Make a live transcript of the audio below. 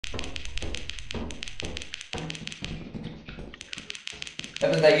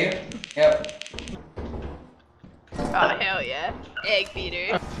Is that you? Yep. Oh, hell yeah. Egg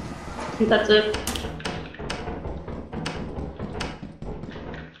beater. That's it.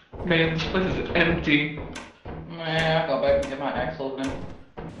 Man, this place is empty. Nah, I'll go back and get my axle then.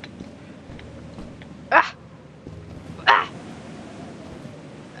 Ah! Ah!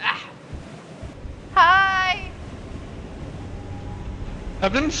 Ah! Hi!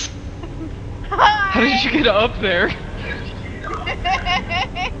 Evans? Hi! How did you get up there?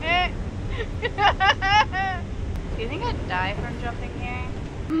 Do you think I'd die from jumping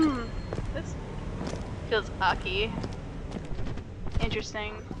here? This feels ucky.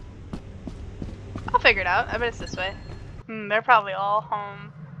 Interesting. I'll figure it out. I bet it's this way. They're probably all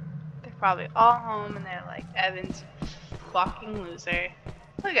home. They're probably all home and they're like, Evan's fucking loser.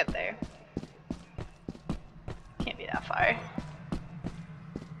 We'll get there. Can't be that far.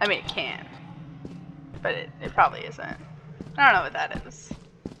 I mean, it can. But it probably isn't. I don't know what that is.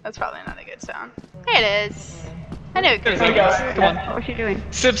 That's probably not a good sound. There it is. I knew it could be. Come on. What's she doing?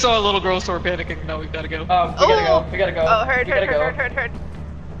 Sib saw a little girl, so we're panicking. No, we gotta go. We gotta go. We gotta go. Oh, heard.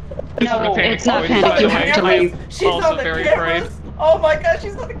 No, panic it's not mode, by panic. the You way. have to leave. She's Also on the very cameras. afraid. Oh my god,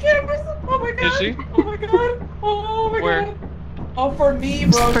 she's on the cameras. Oh my god. Is she? Oh my god. Oh my Where? god. Oh, for me,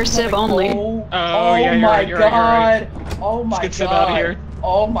 bro. For She's Sib like, only. Oh, Oh, yeah, you're my right, you're right, god. you're right. Oh my Let's god. get Sib out of here.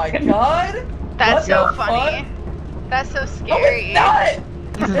 Oh my god. That's What so the funny. fuck? That's so No, scary. it's not.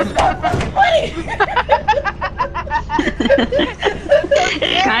 It's not fucking funny.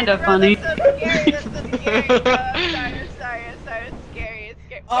 It's kind of Bro, funny. That's so scary. That's so scary, bro. I'm sorry. It's scary. It's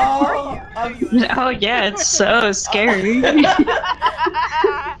scary. Oh, Where I'm are you? Oh yeah, it's so scary.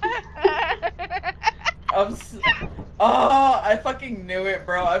 Oh, I fucking knew it,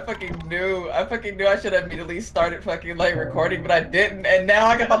 bro. I fucking knew I should have immediately started fucking like recording, but I didn't, and now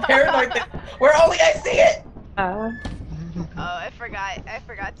I got the paranoid thing where only I see it. Oh, I forgot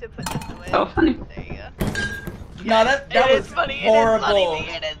to put this away. So funny. There you go. No, that was funny. horrible.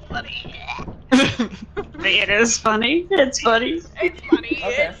 It is funny. It is funny. It's funny. It's funny.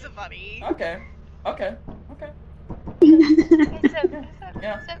 Okay. It's funny. Okay.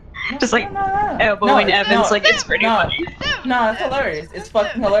 Yeah. Just like No, elbowing it's- Evans, no, like it's pretty no. funny. No, it's hilarious. It's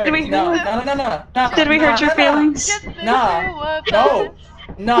fucking hilarious. Did we- No. Did we hurt your feelings?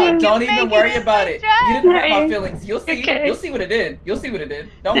 No, don't even worry about it. You didn't hurt my feelings. You'll see. Okay. You'll see what it did. You'll see what it did.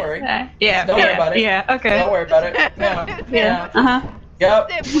 Don't worry. Yeah. Don't worry about it. Yeah. Okay. Don't worry about it. Yeah. Yeah. Yep.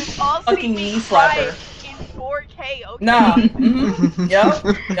 We've all Fucking seen knee me slapper. cry in 4K, okay? Nah.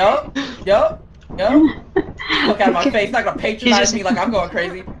 Yup. Look at my face. Not gonna patronize me like I'm going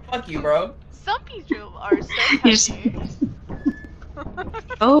crazy. Fuck you, bro. Some people are so You just- touchy.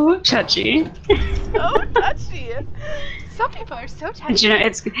 Oh, touchy. So touchy. Some people are so touchy. You know,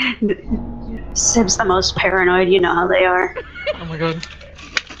 it's Sib's the most paranoid. You know how they are. Oh my god.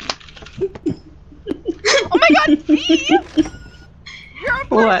 Oh my god, V! You're a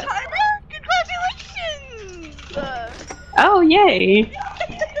What? first-timer? Congratulations! Oh, yay!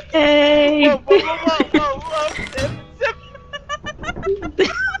 Hey! Whoa,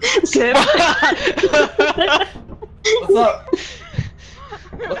 Sip. Sib. What's up?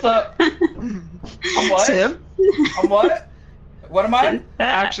 What's up? I'm what? Sib. I'm what? What am I?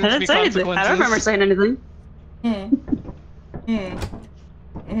 Actions I didn't be say anything. I don't remember consequences. saying anything.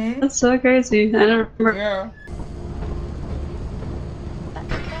 That's so crazy. I don't remember. Yeah.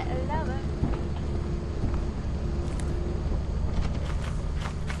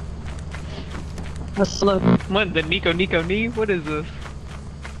 Hello. What, the Nico knee? What is this?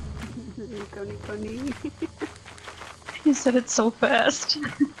 Nico knee. You said it so fast.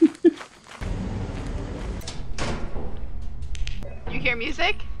 You hear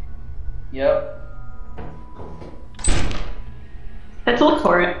music? Yep. Let's look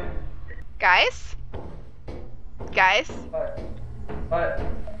for it. Guys? Guys? What?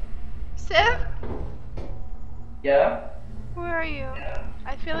 Sip? Yeah? Where are you?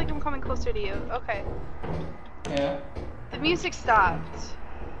 I feel like I'm coming closer to you. Okay. Yeah. The music stopped.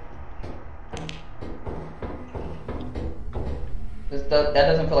 That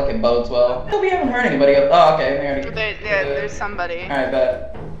doesn't feel like it bodes well. We haven't heard anybody. Oh, okay. We already. There's somebody. Alright,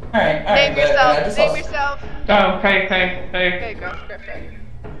 bet. Alright, Name bet. yourself. I just Name saw- yourself. Oh, hey. Okay, go. Griffin.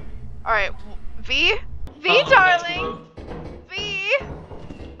 Alright, V? V, Oh, darling! V!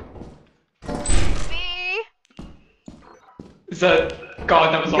 V! Is that...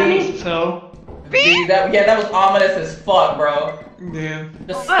 God, that was ominous as hell. V, that was ominous as fuck, bro. Yeah.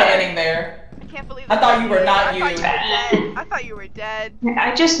 Just standing there. I can't believe I thought you were not you. I thought you were dead.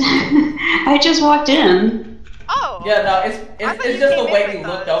 I just walked in. Oh! Yeah, no, I thought it's you just came the in way with he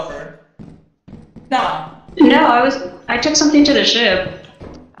looked us. over. Nah. No, I took something to the ship.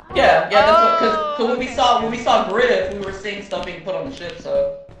 Yeah, that's what. Cause when okay. we saw Griff, we were seeing stuff being put on the ship,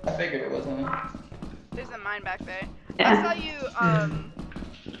 so I figured it wasn't him. There's a mine back there. I Yeah. saw you,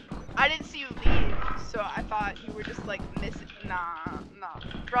 I didn't see you leave, so I thought you were just like missing. Nah.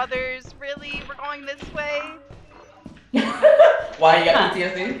 Brothers, really? We're going this way? Why you got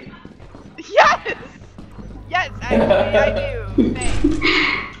PTSD? Yes! Yes, actually, I do. Thanks.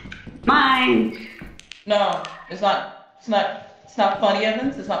 Mine. No, it's not. It's not funny,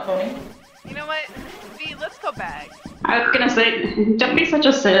 Evans. It's not funny. You know what? V, let's go back. I was gonna say, don't be such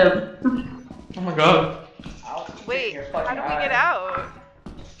a sib. Oh my god. I'll spit in Wait, your how fucking do we get eye. out?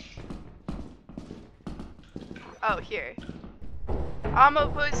 Oh, here. I'm a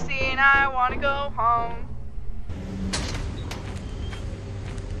pussy and I wanna go home.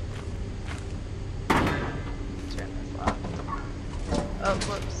 Turn this off. Oh,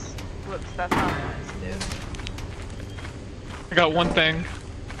 whoops. Whoops, that's not what I wanted to do. I got one thing.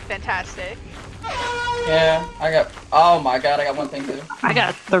 Fantastic. Yeah, I got. Oh my god, I got one thing too. I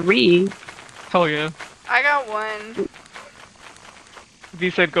got 3. Hell yeah. I got one. V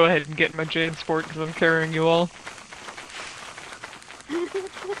said go ahead and get in my Jane Sport because I'm carrying you all.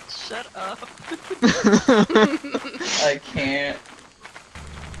 Shut up. I can't.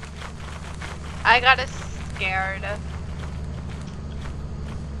 I got a scared.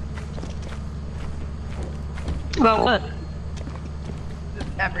 About what?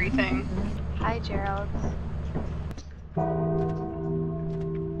 Everything. Hi, Gerald.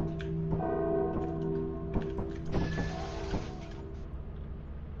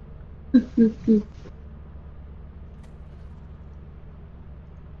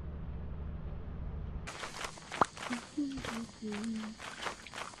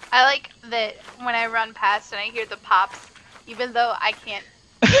 I like that when I run past and I hear the pops, even though I can't.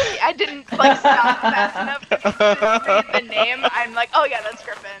 I didn't like stop fast enough to read the name. I'm like, oh yeah, that's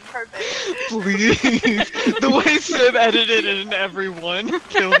Griffin. Perfect. Please. The way Sib edited it in everyone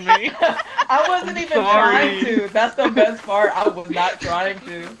killed me. I wasn't even sorry. trying to. That's the best part. I was not trying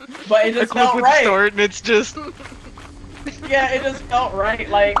to, but it I just click felt with right. start and it's just. Yeah, it just felt right,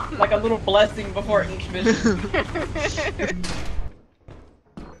 like a little blessing before each mission.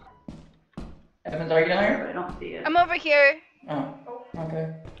 Evans, are you down here? I don't see it. I'm over here. Oh,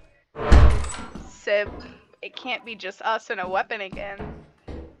 okay. Sib, it can't be just us and a weapon again.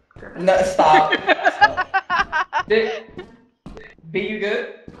 No, stop. Stop. Be you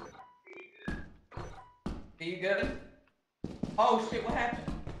good? Be you good? Oh shit, what happened?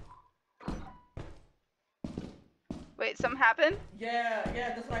 Wait, something happened? Yeah,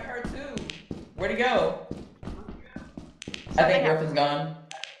 that's what I heard too. Where'd he go? I Something think Griff happened. is gone.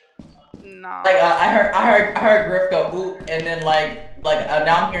 No. Like I heard Griff go oop, and then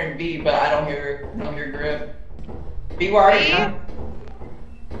now I'm hearing B, but I don't hear Griff. B, where are B? you?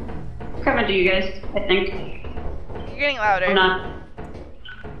 Coming to you guys, I think. You're getting louder. I'm not.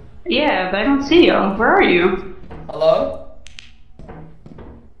 Yeah, but I don't see you. Where are you? Hello?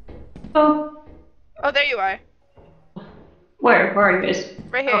 Oh, Oh, there you are. where? Where are you guys?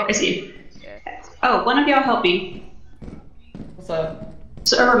 Right here. Oh, I see. Yeah. Oh, one of y'all help me. What's up?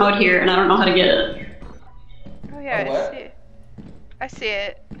 Server mode here, and I don't know how to get it. Oh yeah, Oh, I what? see it. I see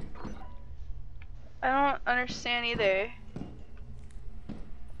it. I don't understand either.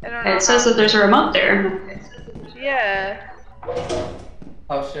 I don't know. It says that there's a remote there. Yeah,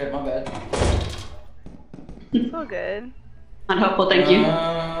 Oh shit, my bad. it's all good. Not helpful, thank you.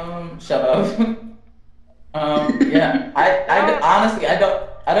 Shut up. Yeah. Honestly, I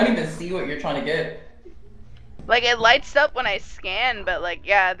don't even see what you're trying to get. Like it lights up when I scan, but like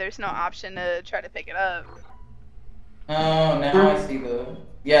yeah, there's no option to try to pick it up. Oh, now I see the.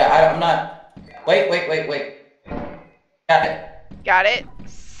 Yeah, I'm not. Wait. Got it. Got it.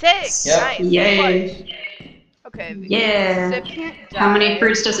 Sick. Yep. Nice. Yay. Okay. Yeah. Sip can't How many die.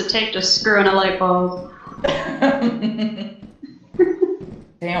 fruits does it take to screw in a light bulb?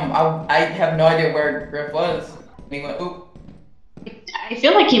 Damn, I have no idea where Griff was. And he went, oop. I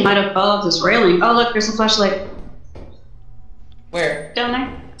feel like he might have followed this railing. Oh, look, there's a flashlight Where? down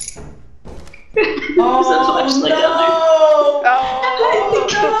there. Oh, There's a flashlight down there. Oh,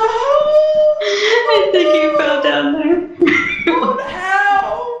 I think he fell down there. no.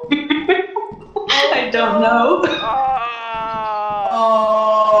 How? I don't know.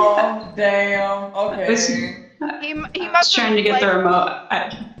 Oh, damn. Okay. He I was must trying to get the remote.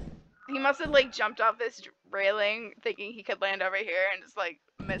 He must have like jumped off this railing thinking he could land over here and just like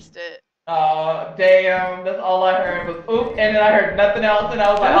missed it. Oh, damn. That's all I heard was oop, and then I heard nothing else, and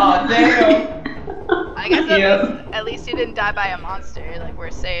I was like, oh, damn. I guess Yeah. at least he didn't die by a monster. Like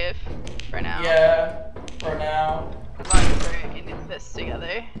we're safe for now. Yeah, for now. As long as we're in the this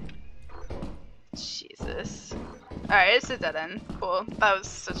together. Jesus. Alright, it's a dead end. Cool. That was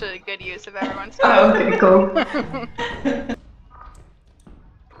such a good use of everyone's time. Oh, okay, cool.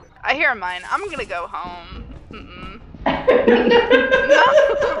 I hear mine. I'm gonna go home.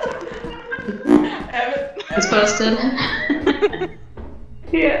 It's posted.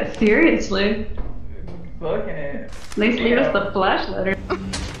 Yeah, seriously. Fucking it. At least leave us the flashlight.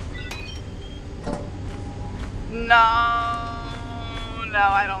 No,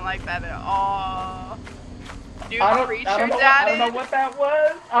 I don't like that at all. Dude, creature I don't know daddy. what that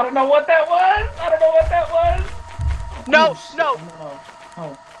was. I don't know what that was. I don't know what that was. No, Oh, no.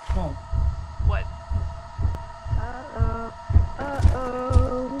 Oh, oh. What?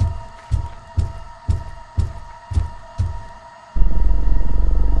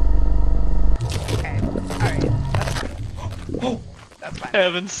 Okay, alright, that's fine. Oh. That's fine.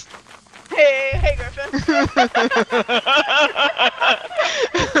 Heavens. Hey, Griffin.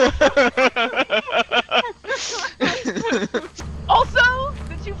 Also,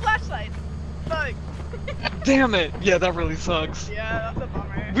 the 2 flashlights. Fuck. Damn it! Yeah, that really sucks. Yeah, that's a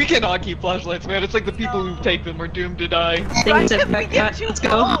bummer. We cannot keep flashlights, man. It's like the people who take them are doomed to die. Things Because have we back get up. 2 Let's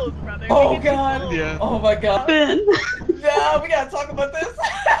go. gold, brother. Oh We get 2 god. gold. Yeah. Oh my god. Ben. No, we gotta talk about this.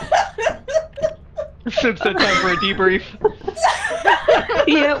 Since that time for a debrief.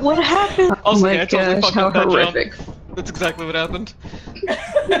 Yeah, what happened? Also, Oh my yeah, I totally gosh, fucked how up that horrific. jump. That's exactly what happened.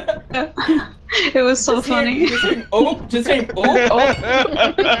 It was so funny. Just saying, oh.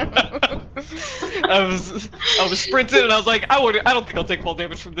 I was sprinting and I was like, I don't think I'll take fall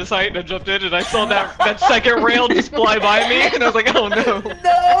damage from this height, and I jumped in and I saw that second rail just fly by me and I was like, oh no.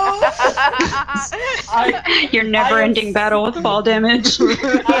 No! Your never-ending battle with fall damage.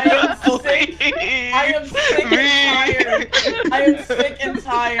 I am sick and tired. I am sick and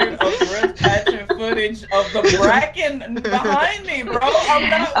tired of Rift catching footage of the bracken behind me, bro. I'm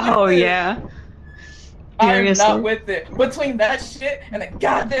not with Oh it. yeah. I'm Seriously. not with it. Between that shit and the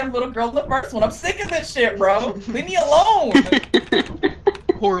goddamn little girl in the first one, I'm sick of this shit, bro. Leave me alone.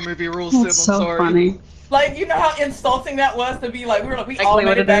 Horror movie rules, Sim, I'm That's so sorry. funny. Like, you know how insulting that was to be like, we all Exactly made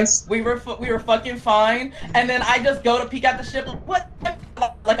what it it back. is. We were fucking fine, and then I just go to peek out the ship. What?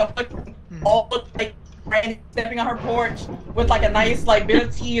 Like a fucking all like Granny stepping on her porch with like a nice like bit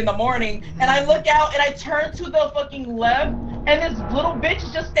of tea in the morning, and I look out and I turn to the fucking left, and this little bitch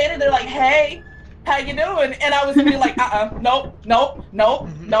is just standing there like, hey. How you doing? And I was gonna be like, nope.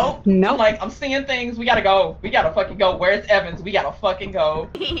 I'm like, I'm seeing things. We gotta go. We gotta fucking go. Where's Evans? We gotta fucking go.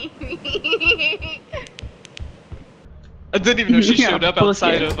 I didn't even know she Yeah, showed up bullshit.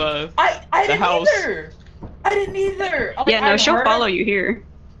 outside of I the didn't house. either. I didn't either. I'm like, Yeah, no, I've she'll heard follow her. you here.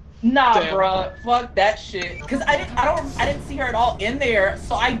 Nah, Damn. bruh. Fuck that shit. Cause I didn't see her at all in there.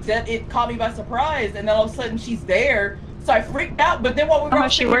 So it caught me by surprise, and then all of a sudden she's there. So I freaked out. But then while we were Oh, all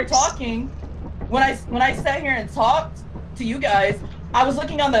she sitting here works. talking, when I sat here and talked to you guys, I was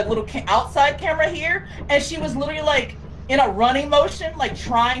looking on the little outside camera here, and she was literally like in a running motion, like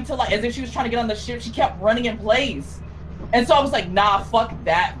trying to like as if she was trying to get on the ship. She kept running in place, and so I was like, nah, fuck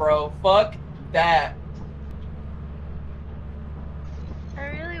that, bro. Fuck that. I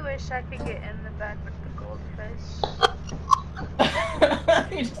really wish I could get in the bed with the goldfish.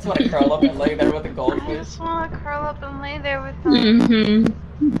 You just want to curl up and lay there with a I goldfish. just want to curl up and lay there with them. Mm-hmm.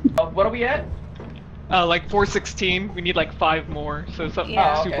 What are we at? like 416. We need like 5 more, so something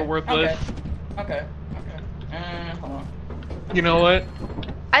Yeah. Oh, super okay. worthless. Okay. Hold on. You know what?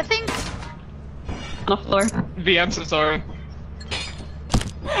 I think On the floor. V, I'm so sorry.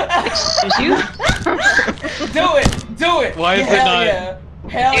 Excuse you? Do it! Why is it Hell not- yeah.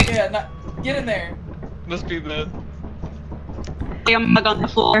 Hell yeah. Get in there. Must be the. Lay a mug on the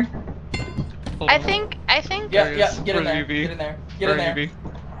floor. Hold I on. think Yeah, There it yeah, is. get in Where's there. UV? Get in there. Get Where in there. are you, V?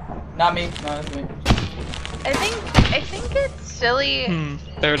 Not me. No, that's me. I think it's silly.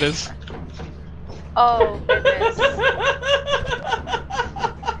 There it is. Oh goodness.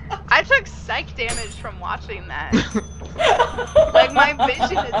 I took psych damage from watching that. Like my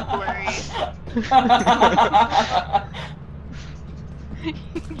vision is blurry.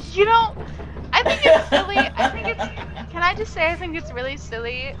 You know, I think it's silly. Can I just say I think it's really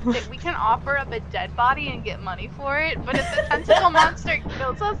silly that we can offer up a dead body and get money for it, but if the tentacle monster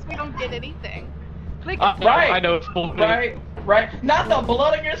kills us, we don't get anything. Like, Right. I know it's bullshit. Right. Not the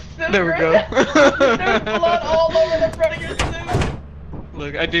blood on your suit. There we go. There's blood all over the front of your suit.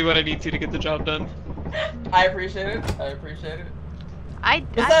 Look, I do what I need to get the job done. I appreciate it. I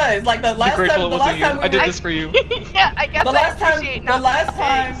Besides, like the Be last grateful time, it wasn't you. I did this for you. yeah, I guess The I last time- appreciate the not last being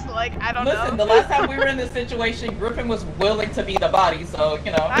time- fixed, like I don't Listen, know. the last time we were in this situation, Griffin was willing to be the body, so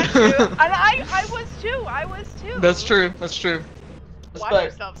you know. That's true. And I was too. That's true. Watch But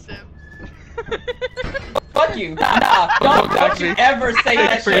yourself, Sim. fuck you. Nah, don't you ever say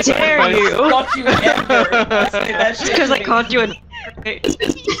that shit. Dare you? Don't you ever say that shit. Because I called you a.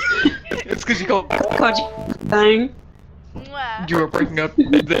 It's because you called you dying. Mwah. you were breaking up.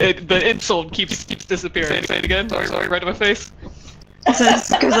 The insult keeps disappearing. Say it again. Sorry, right in my face. Because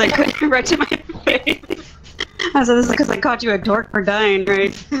I couldn't right to my face. I said this is because I called you a dork for dying,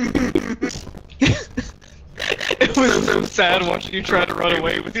 right? It was so sad watching you try to run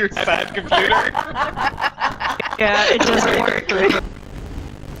away with your sad computer. Yeah, it doesn't work. Right?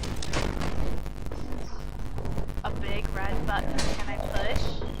 A big red button. Can I push?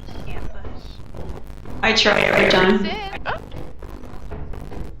 Can't push. I try every time. Sim. Oh.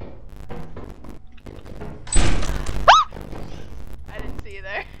 I didn't see you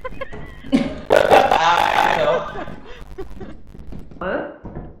there. What?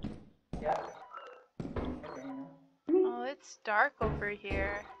 Yeah. Oh, it's dark over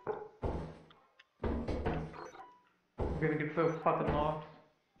here. I'm gonna get so fucking lost.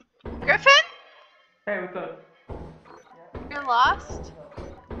 Griffin? Hey, what's up? You're lost?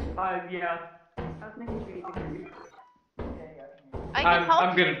 Yeah. I can help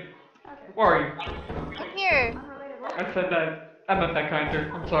I'm gonna. Where are you? I'm here. I said that. I'm not that kind,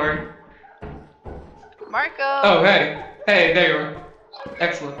 sir. I'm sorry. Marco. Oh, hey. Hey, there you are.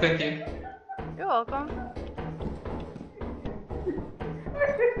 Excellent, thank you. You're welcome.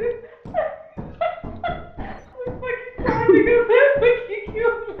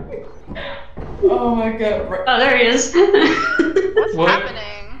 Oh my god. Oh, there he is. What's What?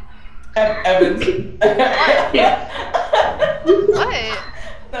 happening? Evans. Yeah. What?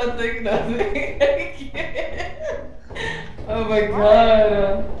 Nothing. Oh my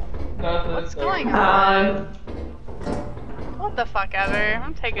god. Nothing. What's going on? Uh, What the fuck ever.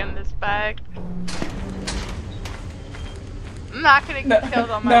 I'm taking this back. I'm not gonna get killed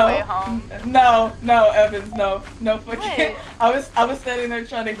on my way home. No, Evans, no fucking. What? I was standing there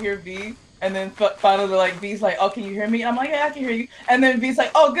trying to hear V, and then finally like V's like, oh, can you hear me? And I'm like, yeah, I can hear you. And then V's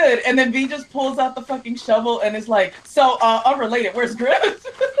like, oh, good. And then V just pulls out the fucking shovel and is like, so unrelated. Where's Griff?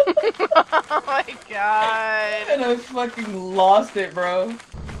 Oh my god. And I fucking lost it, bro.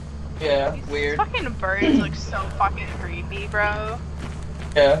 Yeah, These weird. fucking birds look so fucking creepy, bro.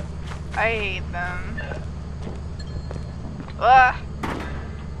 Yeah. I hate them. Ugh.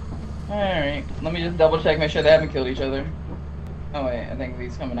 Alright, let me just double check, make sure they haven't killed each other. Oh wait, I think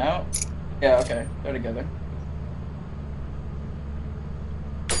V's coming out. Yeah, okay, they're together.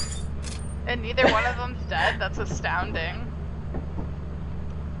 And neither one of them's dead? That's astounding.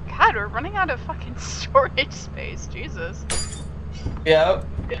 God, we're running out of fucking storage space. Jesus. Yep.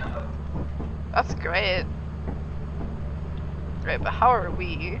 That's great. Right, but how are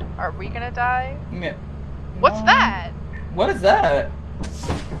we? Are we gonna die? Yeah. What's that? What is that?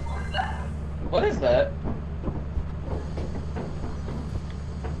 What is that?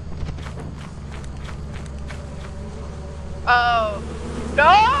 Oh. No!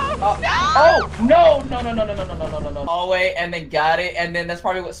 Oh, no. Hallway, and then got it, and then that's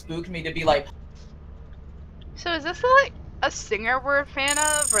probably what spooked me to be like. So is this like a singer we're a fan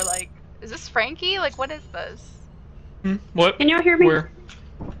of? Or like, is this Frankie? Like, what is this? What? can you hear me? Where?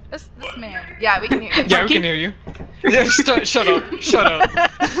 This man. Yeah, we can hear you. Yeah, we can hear you. Yeah, shut up. Shut up.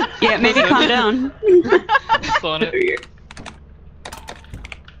 Yeah, maybe calm down. Just on it.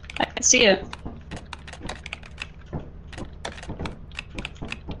 I see it.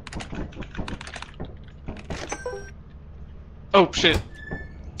 Oh, shit.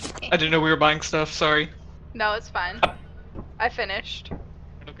 I didn't know we were buying stuff, sorry. No, it's fine. I finished.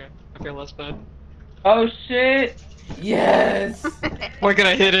 Okay, I feel less bad. Oh shit! Yes! Why can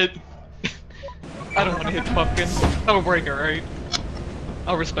I hit it? I don't want to hit the pumpkin. That'll break it, right?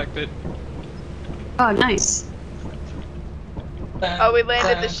 I'll respect it. Oh, nice. Oh, we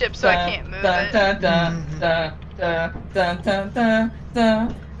landed the ship, so I can't move it.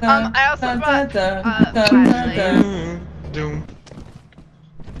 I also bought, flashlights. Doom.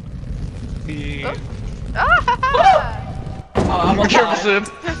 The... Oh. Ah! Oh, I almost Careful, died.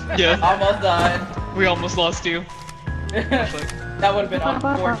 Sim. Yeah, Almost died. we almost lost you. That would have been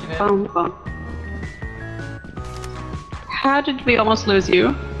unfortunate. How did we almost lose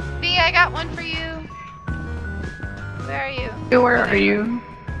you? B, I got one for you. Where are you? Where are you?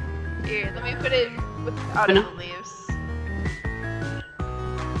 Here, let me put it without the leaves.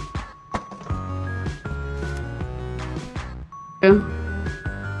 Yeah.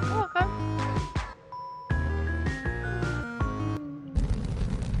 You're welcome.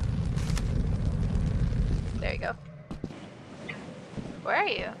 There you go. Where are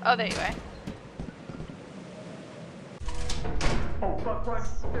you? Oh, there you are.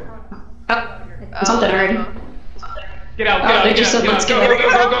 Something already. Get out, Oh, they just said let's go, get go,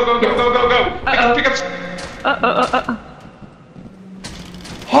 go, go, go, go, go, go, go. Pick up.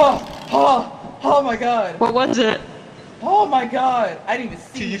 Oh my god. What was it? Oh my god. I didn't even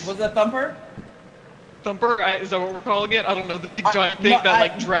see. Teeth. Was that Thumper? Thumper, is that what we're calling it? I don't know, the big giant thing no, that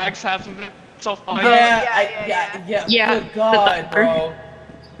like drags half of itself behind it. Yeah. Yeah, Good god, the bro.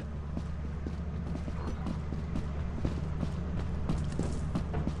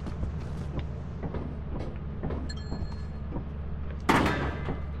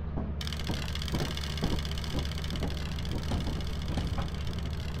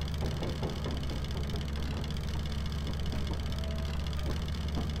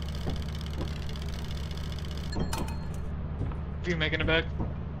 Are you making it back?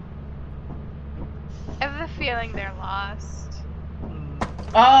 I have a feeling they're lost.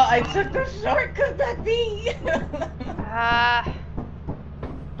 I took the shortcut back, B.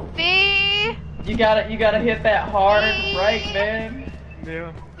 B. You gotta hit that hard right, man.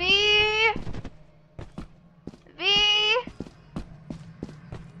 Yeah. V.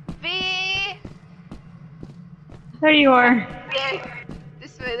 There you are.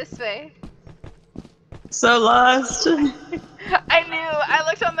 This way. So lost. I knew. I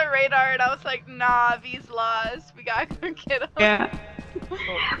looked on the radar and I was like, nah, V's lost. We gotta go get him. Yeah.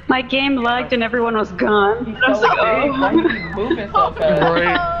 My game lagged and everyone was gone. He's I was so like, big. Why oh. is he moving so fast?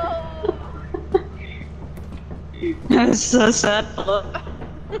 Right. That was so sad.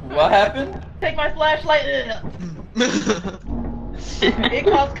 What happened? Take my flashlight. It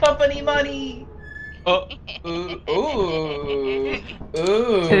costs company money. Oh. Ooh.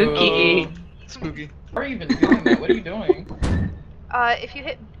 Spooky. Spooky. How are you even doing that? What are you doing? If you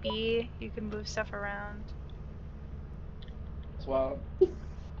hit B, you can move stuff around. It's wild.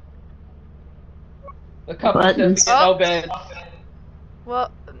 The company Buttons. says we get no bed.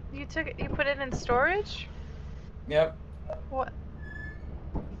 Well, you put it in storage? Yep. What?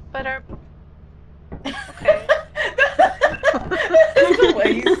 But our... Okay. That's the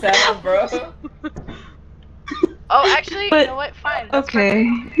way you sound, bro. Oh, actually, But- you know what? Fine. that's Okay.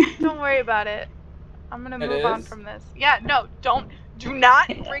 perfect. Don't worry about it. I'm gonna It move on is? from this. Yeah, no, do not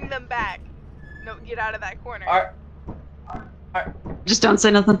bring them back. No, get out of that corner. Just don't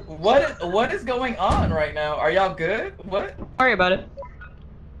say nothing. What is going on right now? Are y'all good? What? Don't worry about it.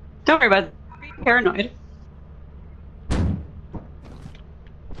 Don't worry about it. Be paranoid.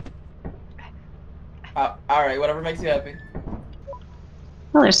 Alright, whatever makes you happy.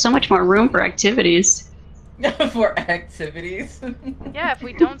 Well, there's so much more room for activities. For activities. Yeah, if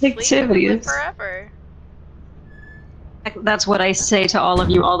we don't sleep, we live Activities. forever. That's what I say to all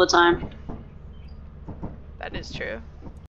of you all the time. That is true.